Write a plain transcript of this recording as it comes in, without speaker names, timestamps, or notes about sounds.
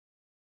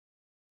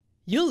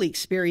You'll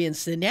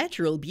experience the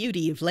natural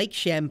beauty of Lake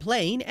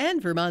Champlain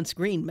and Vermont's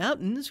Green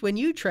Mountains when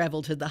you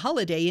travel to the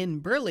Holiday Inn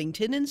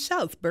Burlington in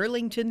South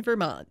Burlington,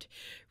 Vermont.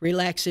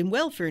 Relax in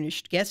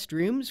well-furnished guest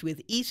rooms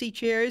with easy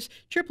chairs,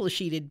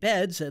 triple-sheeted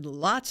beds, and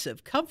lots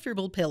of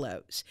comfortable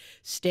pillows.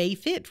 Stay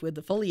fit with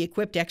the fully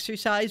equipped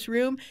exercise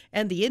room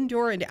and the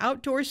indoor and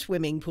outdoor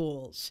swimming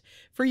pools.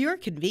 For your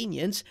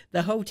convenience,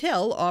 the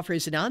hotel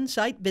offers an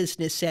on-site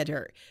business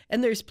center,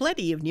 and there's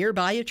plenty of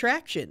nearby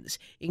attractions,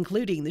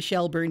 including the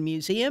Shelburne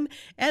Museum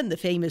and the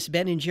famous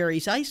Ben &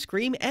 Jerry's ice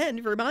cream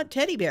and Vermont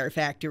teddy bear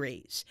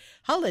factories.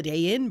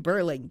 Holiday Inn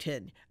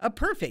Burlington, a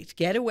perfect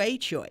getaway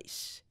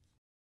choice.